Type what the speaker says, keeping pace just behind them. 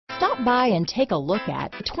Stop by and take a look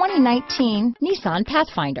at the 2019 Nissan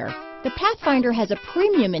Pathfinder. The Pathfinder has a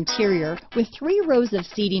premium interior with 3 rows of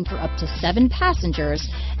seating for up to 7 passengers,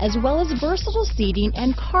 as well as versatile seating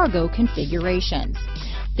and cargo configurations.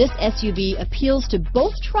 This SUV appeals to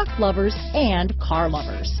both truck lovers and car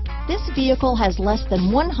lovers. This vehicle has less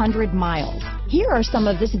than 100 miles. Here are some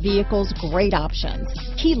of this vehicle's great options: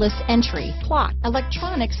 keyless entry, clock,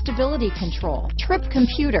 electronic stability control, trip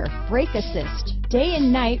computer, brake assist, day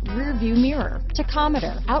and night rear view mirror,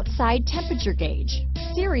 tachometer, outside temperature gauge,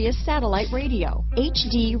 Sirius satellite radio,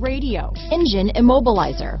 HD radio, engine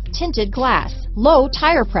immobilizer, tinted glass, low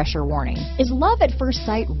tire pressure warning. Is love at first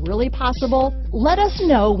sight really possible? Let us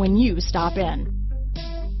know when you stop in.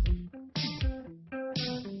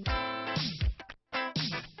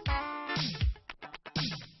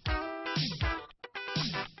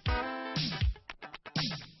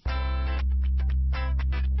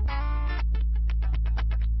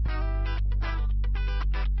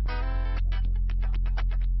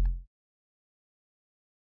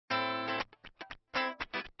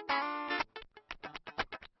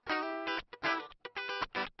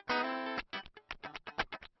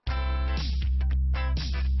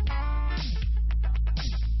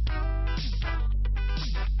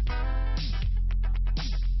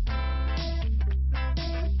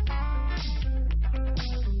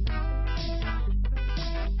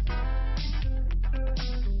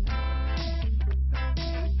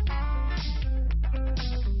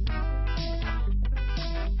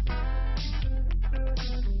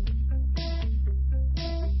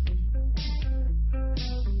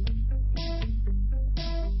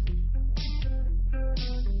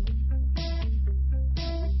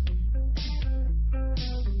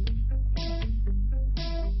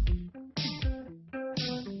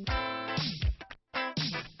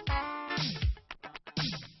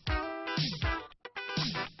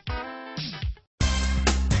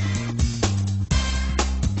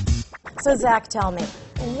 So Zach, tell me,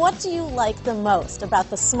 what do you like the most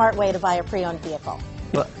about the smart way to buy a pre-owned vehicle?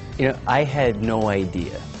 Well, I had no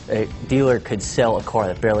idea a dealer could sell a car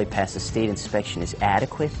that barely passed a state inspection as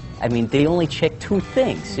adequate. I mean, they only check 2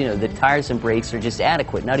 things. The tires and brakes are just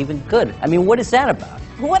adequate, not even good. I mean, what is that about?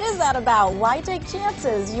 What is that about? Why take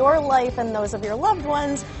chances? Your life and those of your loved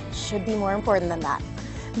ones should be more important than that.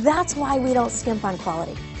 That's why we don't skimp on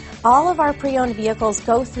quality. All of our pre-owned vehicles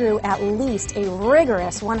go through at least a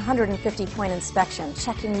rigorous 150-point inspection,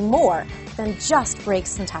 checking more than just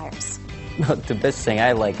brakes and tires. The best thing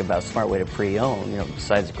I like about Smart Way to Pre-Own,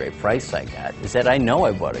 besides the great price I got, is that I know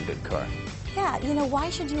I bought a good car. Yeah,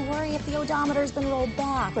 why should you worry if the odometer's been rolled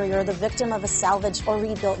back, or you're the victim of a salvaged or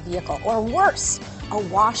rebuilt vehicle, or worse, a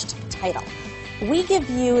washed title? We give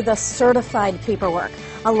you the certified paperwork,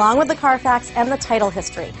 along with the Carfax and the title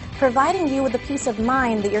history, providing you with the peace of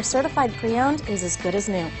mind that your certified pre-owned is as good as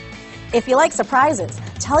new. If you like surprises,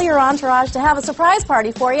 tell your entourage to have a surprise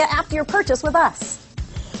party for you after your purchase with us.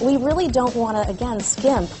 We really don't want to, again,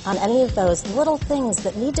 skimp on any of those little things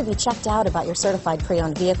that need to be checked out about your certified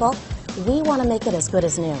pre-owned vehicle. We want to make it as good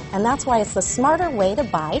as new, and that's why it's the smarter way to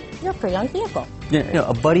buy your pre-owned vehicle. Yeah,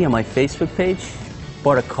 a buddy on my Facebook page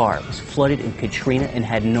bought a car. It was flooded in Katrina and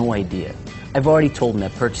had no idea. I've already told him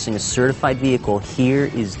that purchasing a certified vehicle here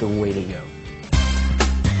is the way to go.